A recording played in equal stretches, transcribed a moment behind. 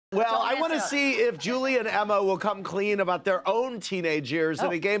Well, I want to see if Julie and Emma will come clean about their own teenage years in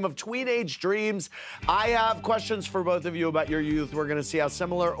a game of tweenage dreams. I have questions for both of you about your youth. We're going to see how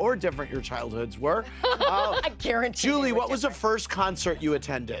similar or different your childhoods were. I guarantee Julie, what was the first concert you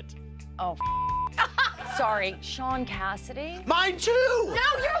attended? Oh, sorry, Shaun Cassidy. Mine too! No,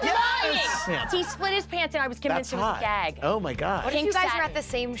 you're lying! He split his pants and I was convinced it was a gag. Oh my God. What if you guys were at the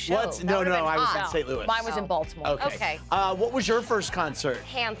same show? No, I was in St. Louis. Mine was in Baltimore. Okay. What was your first concert?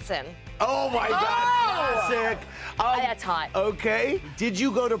 Hanson. Oh my God, classic. That's hot. Okay. Did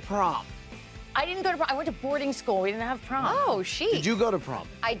you go to prom? I didn't go to prom. I went to boarding school. We didn't have prom. Oh, chic. Did you go to prom?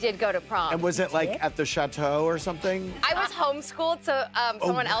 I did go to prom. And was it like at the chateau or something? I was homeschooled, so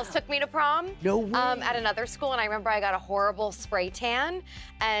someone else took me to prom. No way. At another school, and I remember I got a horrible spray tan,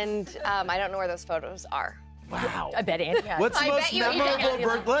 and I don't know where those photos are. Wow. I bet Andy has. What's the most memorable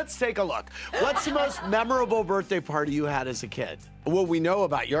birthday? Let's take a look. What's the most memorable birthday party you had as a kid? Well, we know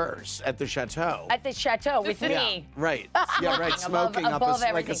about yours at the chateau. At the chateau with me. Right. Yeah, right. Smoking above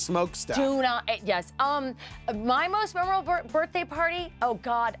up like a smokestack. Do not. Yes. My most memorable birthday party. Oh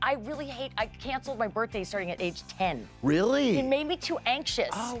God, I canceled my birthday starting at age 10. Really? It made me too anxious.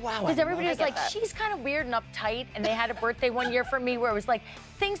 Oh wow. Because everybody was like, she's kind of weird and uptight, and they had a birthday one year for me where it was like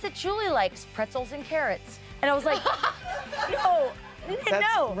things that Julie likes, pretzels and carrots, and I was like, no.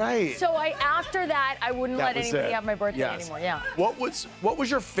 That's right. So after that, I wouldn't let anybody have my birthday anymore. Yeah. What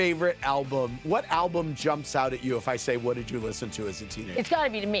was your favorite album? What album jumps out at you if I say, what did you listen to as a teenager? It's got to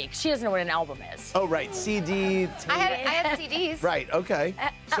be to me. 'Cause she doesn't know what an album is. Oh, right. CD. I had CDs. Right. Okay.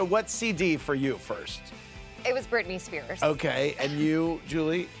 So what CD for you first? It was Britney Spears. Okay. And you,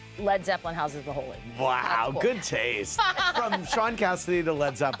 Julie? Led Zeppelin, Houses the Holy. Wow, Cool. Good taste. From Shaun Cassidy to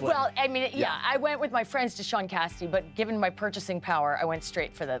Led Zeppelin. Well, I mean, yeah, I went with my friends to Shaun Cassidy, but given my purchasing power, I went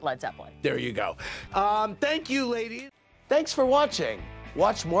straight for the Led Zeppelin. There you go. Thank you, ladies. Thanks for watching.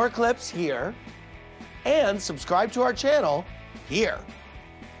 Watch more clips here and subscribe to our channel here.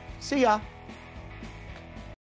 See ya.